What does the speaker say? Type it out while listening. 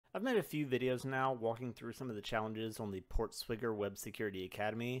I've made a few videos now walking through some of the challenges on the PortSwigger Web Security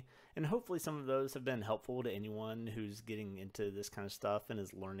Academy, and hopefully some of those have been helpful to anyone who's getting into this kind of stuff and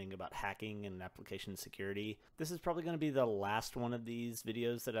is learning about hacking and application security. This is probably going to be the last one of these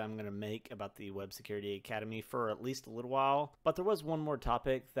videos that I'm going to make about the Web Security Academy for at least a little while, but there was one more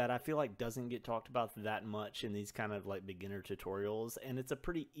topic that I feel like doesn't get talked about that much in these kind of like beginner tutorials, and it's a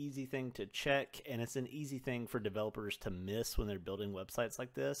pretty easy thing to check, and it's an easy thing for developers to miss when they're building websites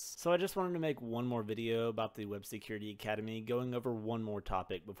like this. So I just wanted to make one more video about the Web Security Academy, going over one more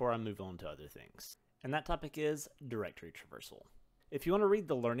topic before I move on to other things. And that topic is directory traversal. If you want to read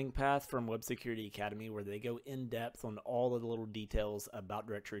the learning path from Web Security Academy, where they go in depth on all of the little details about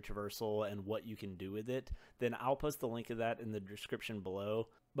directory traversal and what you can do with it, then I'll post the link of that in the description below.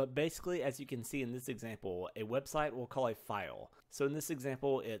 But basically, as you can see in this example, a website will call a file. So in this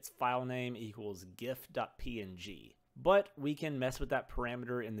example, it's file name equals gif.png. But we can mess with that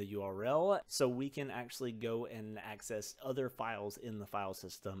parameter in the URL, so we can actually go and access other files in the file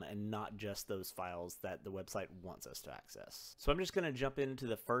system and not just those files that the website wants us to access. So I'm just going to jump into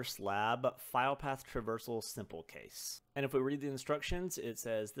the first lab, file path traversal simple case. And if we read the instructions, it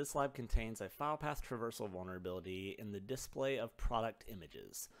says this lab contains a file path traversal vulnerability in the display of product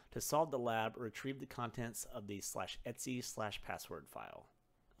images. To solve the lab, retrieve the contents of the /etc/password file.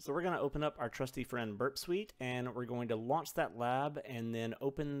 So we're going to open up our trusty friend Burp Suite, and we're going to launch that lab and then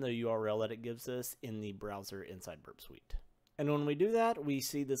open the URL that it gives us in the browser inside Burp Suite. And when we do that, we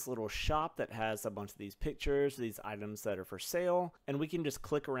see this little shop that has a bunch of these pictures, these items that are for sale, and we can just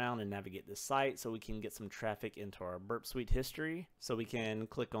click around and navigate the site so we can get some traffic into our Burp Suite history. So we can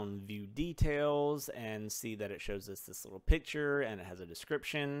click on view details and see that it shows us this little picture and it has a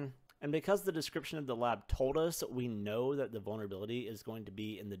description. And because the description of the lab told us, we know that the vulnerability is going to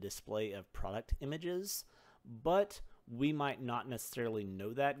be in the display of product images, but we might not necessarily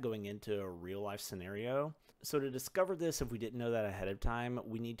know that going into a real life scenario. So to discover this, if we didn't know that ahead of time,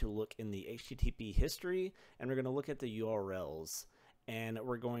 we need to look in the HTTP history, and we're going to look at the URLs. And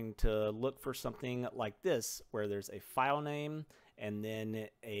we're going to look for something like this, where there's a file name and then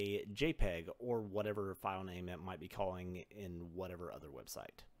a JPEG or whatever file name it might be calling in whatever other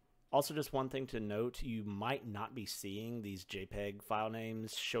website. Also, just one thing to note, you might not be seeing these JPEG file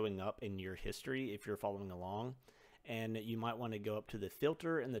names showing up in your history if you're following along. And you might want to go up to the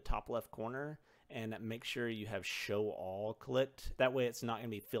filter in the top left corner and make sure you have show all clicked. That way it's not going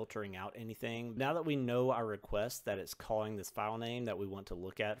to be filtering out anything. Now that we know our request that it's calling this file name that we want to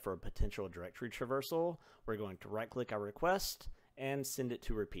look at for a potential directory traversal, we're going to right click our request and send it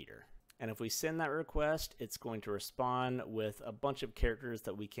to repeater. And if we send that request, it's going to respond with a bunch of characters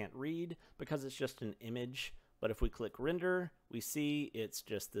that we can't read because it's just an image. But if we click render, we see it's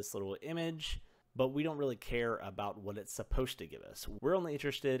just this little image, but we don't really care about what it's supposed to give us. We're only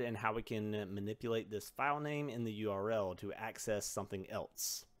interested in how we can manipulate this file name in the URL to access something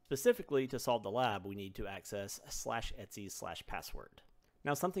else. Specifically, to solve the lab, we need to access /etc/password.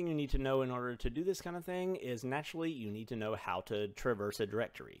 Now, something you need to know in order to do this kind of thing is naturally you need to know how to traverse a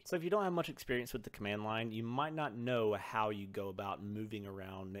directory. So if you don't have much experience with the command line, you might not know how you go about moving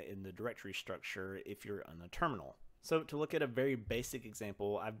around in the directory structure if you're on a terminal. So to look at a very basic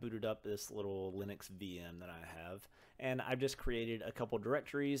example, I've booted up this little Linux VM that I have, and I've just created a couple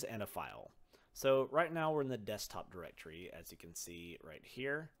directories and a file. So right now we're in the desktop directory, as you can see right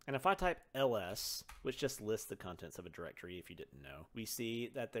here. And if I type ls, which just lists the contents of a directory if you didn't know, we see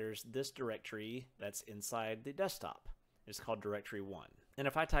that there's this directory that's inside the desktop. It's called directory 1. And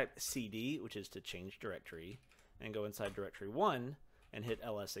if I type cd, which is to change directory, and go inside directory 1 and hit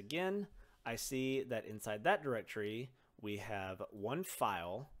ls again, I see that inside that directory we have one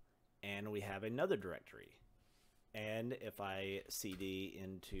file and we have another directory. And if I cd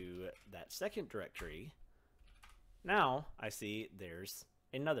into that second directory, now I see there's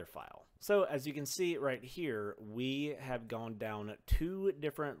another file. So as you can see right here, we have gone down two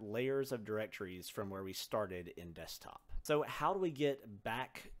different layers of directories from where we started in desktop. So how do we get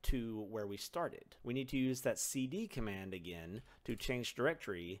back to where we started? We need to use that cd command again to change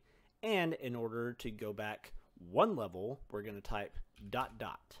directory, and in order to go back one level, we're going to type ...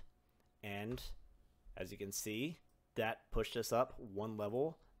 And as you can see, that pushed us up one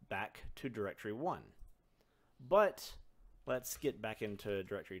level back to directory 1. But let's get back into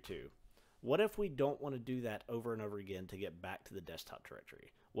directory 2. What if we don't want to do that over and over again to get back to the desktop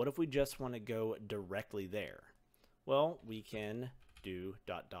directory? What if we just want to go directly there? Well, we can do ...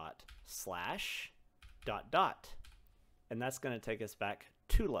 and that's going to take us back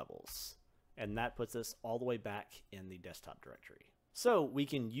 2 levels. And that puts us all the way back in the desktop directory. So we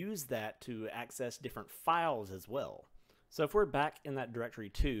can use that to access different files as well. So if we're back in that directory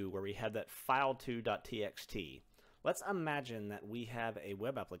 2 where we have that file2.txt, let's imagine that we have a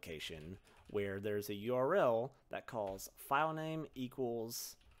web application where there's a URL that calls filename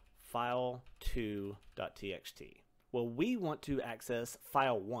equals file2.txt. Well, we want to access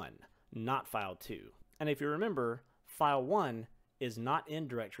file1, not file2. And if you remember, file1 is not in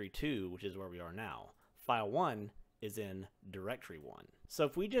directory 2, which is where we are now. File1 is in directory 1. So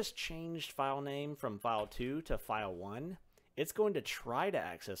if we just changed file name from file2 to file1, it's going to try to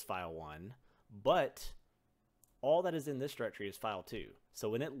access file1, but all that is in this directory is file2. So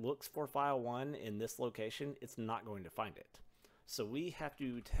when it looks for file1 in this location, it's not going to find it. So we have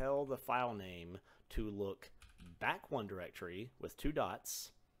to tell the file name to look back one directory with 2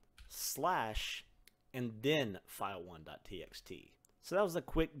 dots, slash, and then file1.txt. So that was a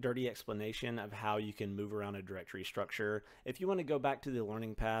quick, dirty explanation of how you can move around a directory structure. If you want to go back to the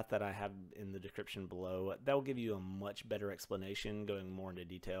learning path that I have in the description below, that will give you a much better explanation going more into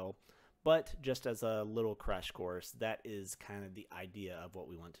detail. But just as a little crash course, that is kind of the idea of what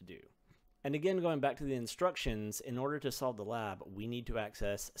we want to do. And again, going back to the instructions, in order to solve the lab, we need to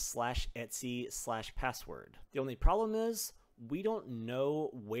access /etc/password. The only problem is, we don't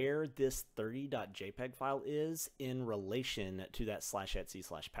know where this 30.jpg file is in relation to that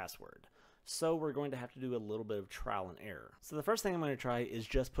 /etc/password. So we're going to have to do a little bit of trial and error. So the first thing I'm going to try is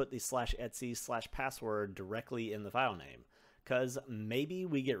just put the /etc/password directly in the file name, because maybe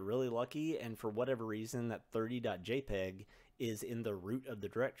we get really lucky and for whatever reason that 30.jpg is in the root of the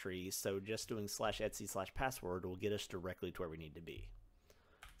directory, so just doing /etc/password will get us directly to where we need to be.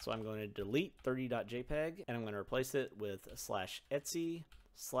 So I'm going to delete 30.jpg and I'm going to replace it with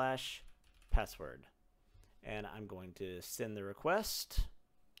 /etc/password. And I'm going to send the request,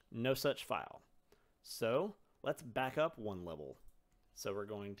 no such file. So let's back up one level. So we're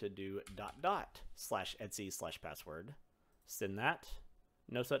going to do /etc/password, send that,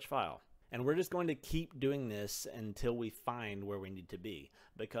 no such file. And we're just going to keep doing this until we find where we need to be,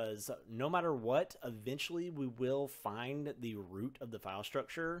 because no matter what, eventually we will find the root of the file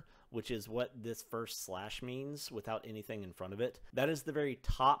structure, which is what this first slash means without anything in front of it. That is the very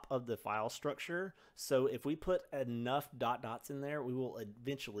top of the file structure. So if we put enough dots in there, we will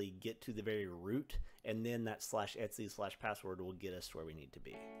eventually get to the very root, and then that /etc/password will get us to where we need to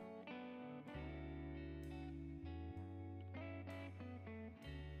be.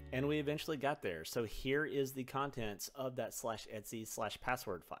 And we eventually got there. So here is the contents of that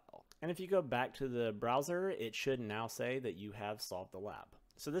 /etc/password file. And if you go back to the browser, it should now say that you have solved the lab.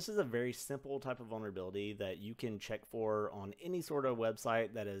 So this is a very simple type of vulnerability that you can check for on any sort of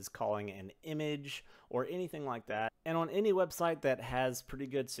website that is calling an image or anything like that. And on any website that has pretty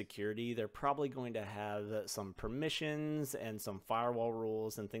good security, they're probably going to have some permissions and some firewall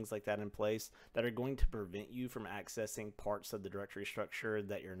rules and things like that in place that are going to prevent you from accessing parts of the directory structure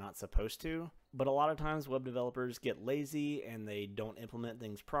that you're not supposed to. But a lot of times web developers get lazy and they don't implement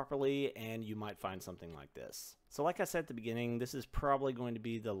things properly, and you might find something like this. So like I said at the beginning, this is probably going to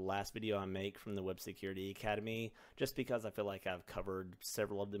be the last video I make from the Web Security Academy, just because I feel like I've covered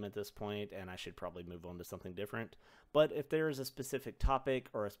several of them at this point and I should probably move on to something different. But if there is a specific topic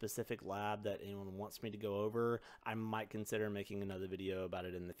or a specific lab that anyone wants me to go over, I might consider making another video about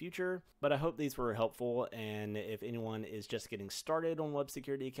it in the future. But I hope these were helpful, and if anyone is just getting started on Web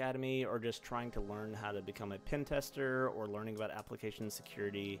Security Academy or just trying to learn how to become a pen tester or learning about application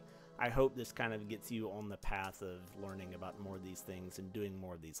security, I hope this kind of gets you on the path of learning about more of these things and doing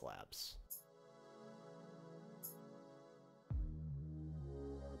more of these labs.